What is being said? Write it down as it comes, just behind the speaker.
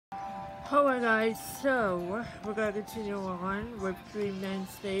Alright guys, so we're gonna continue on with 3-man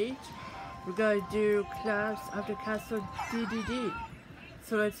stage. We're gonna do class after castle Dedede.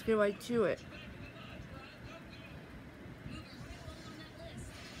 So let's get right to it.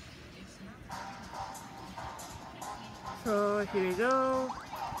 So here we go.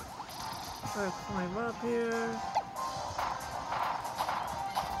 Gotta climb up here.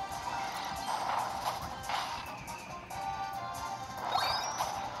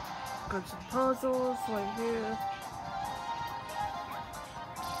 Got some puzzles right here.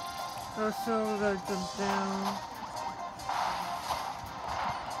 Also, we're gonna jump down.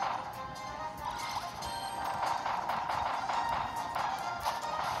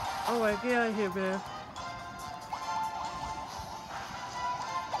 Alright, get out of here, bear.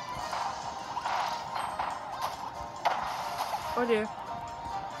 Oh dear.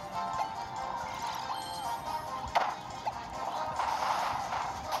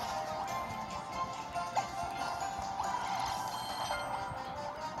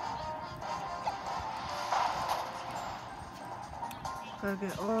 Gotta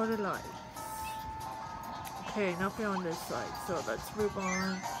get all the lights. Okay, nothing on this side, so let's move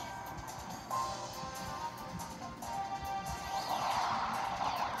on.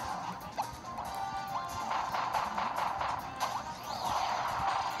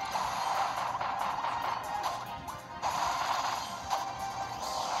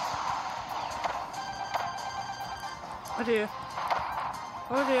 Oh dear.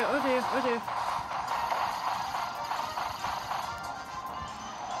 Oh dear, oh dear, oh dear.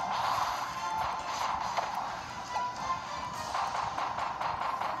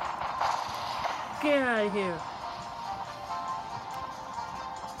 Get out of here.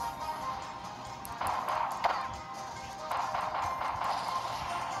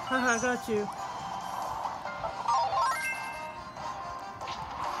 Haha, got you.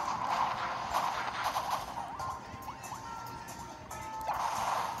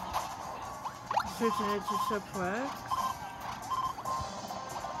 Switching it to shipwreck.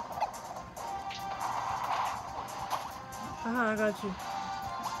 Haha, I got you.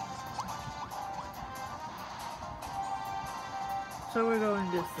 So we're going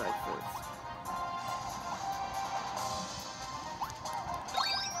this side first.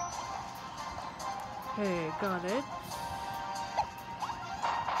 Okay, got it.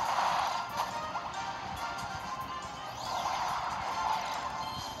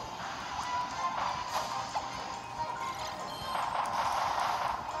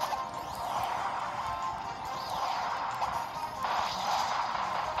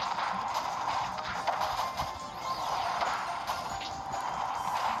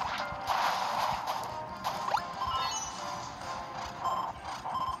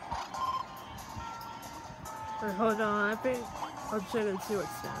 Wait, hold on, I think I'll check and see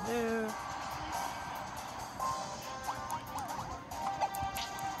what's down there.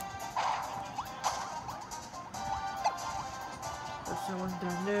 There's someone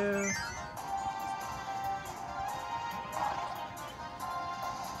down there.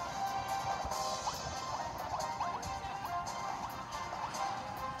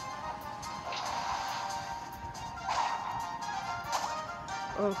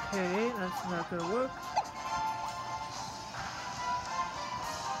 Okay, that's not gonna work.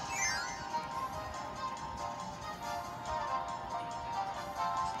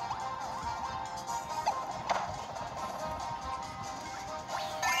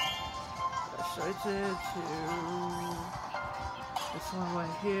 Switch it to this one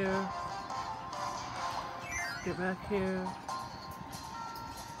right here. Get back here.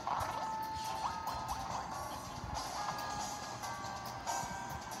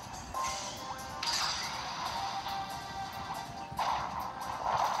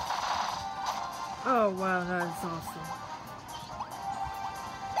 Oh wow, that is awesome.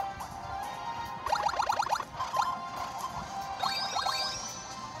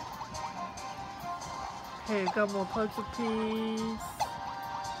 Okay, got more puzzle piece.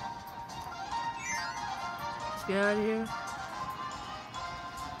 Let's get out of here.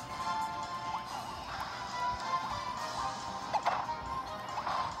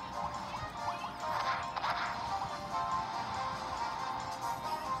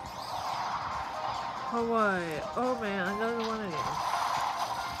 Hawaii. Oh man, another one of these.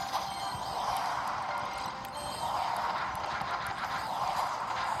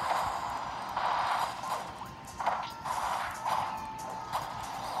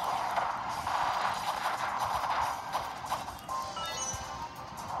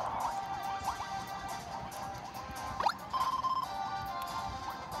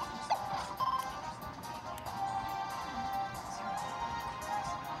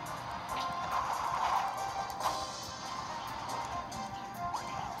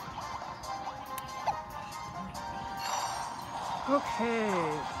 Okay,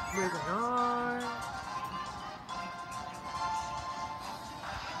 moving on.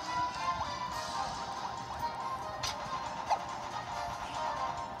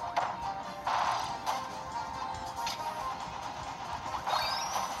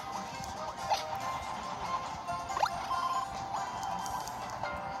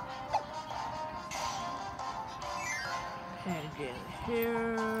 And again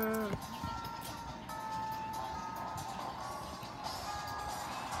here.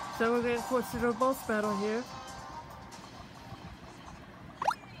 So we're getting close to the boss battle here.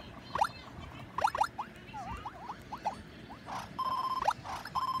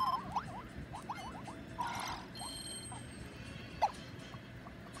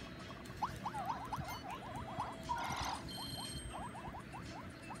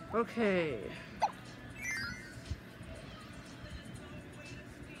 Okay.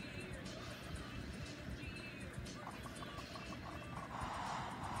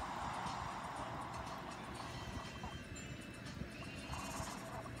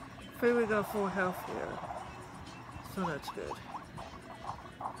 I think we got full health here, so that's good.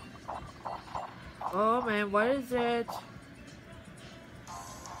 Oh man, what is it?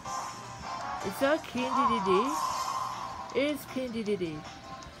 Is that King Dedede? It is King Dedede.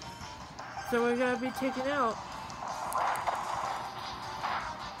 So we're gonna be taken out.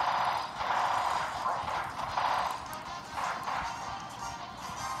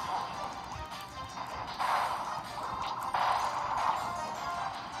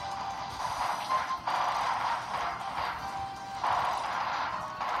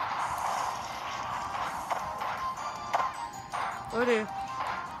 Oh dear.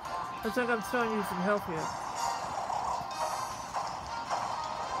 Looks like I'm starting to use some help here.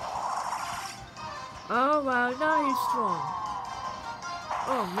 Oh wow, now he's strong.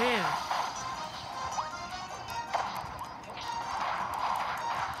 Oh man.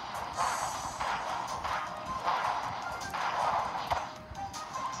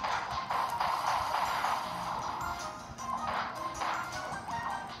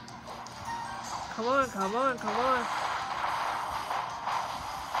 Come on, come on, come on.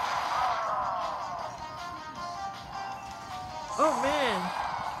 Oh man.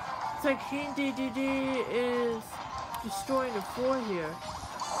 It's like King Dedede is destroying the floor here.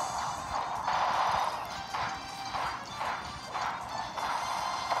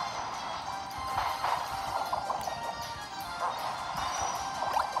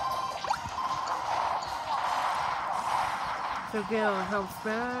 So Gale helps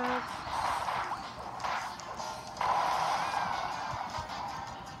back.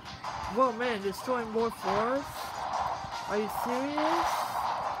 Whoa man, destroying more floors? Are you serious?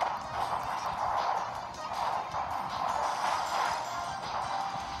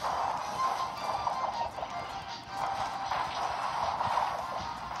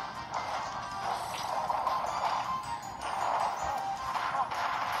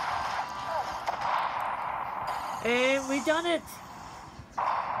 And we done it!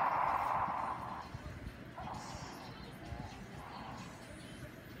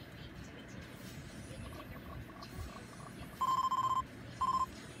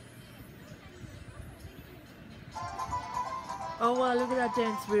 Oh wow, look at that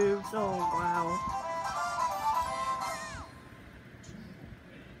dance moves. Oh wow.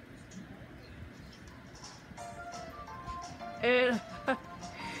 And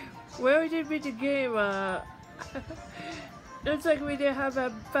where did we the game? Looks like we didn't have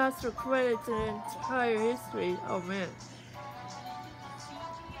a faster credits in entire history. Oh man.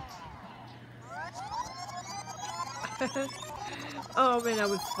 Oh man, that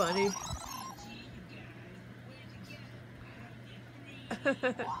was funny.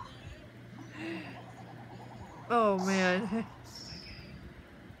 Oh man.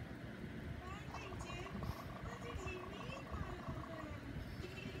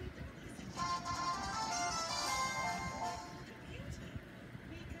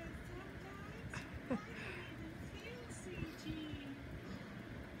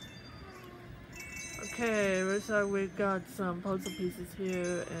 Okay, looks like we got some puzzle pieces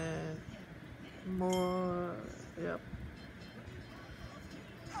here and more. Yep.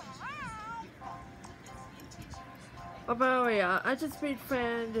 Oh, by the way, I just made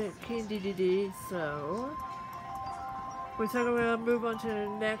friend King Dedede, so we're gonna move on to the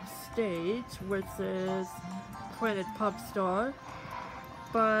next stage, which is Planet Pop Star.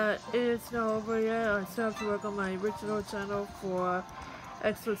 But it is not over yet. I still have to work on my original channel for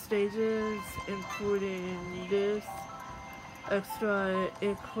extra stages, including this extra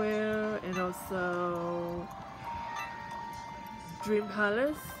Eclair and also Dream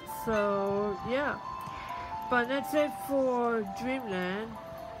Palace. So yeah. But that's it for Dreamland.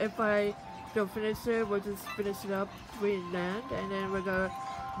 If I don't finish it, we'll just finish it up Dreamland, and then we're gonna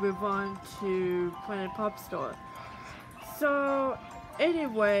move on to Planet Pop Star. So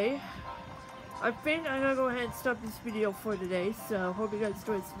anyway, I think I'm gonna go ahead and stop this video for today. So hope you guys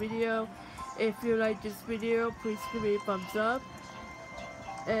enjoyed this video. If you like this video, please give me a thumbs up.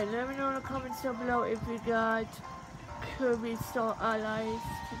 And let me know in the comments down below if you got Kirby Star Allies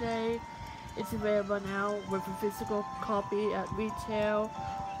today. It's available now with a physical copy at retail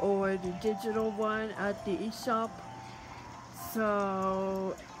or the digital one at the eShop.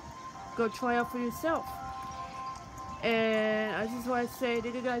 So go try out for yourself. And I just want to say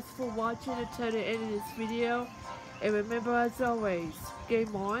thank you guys for watching until the end of this video. And remember, as always,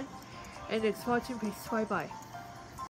 game on. And thanks for watching. Peace. Bye bye.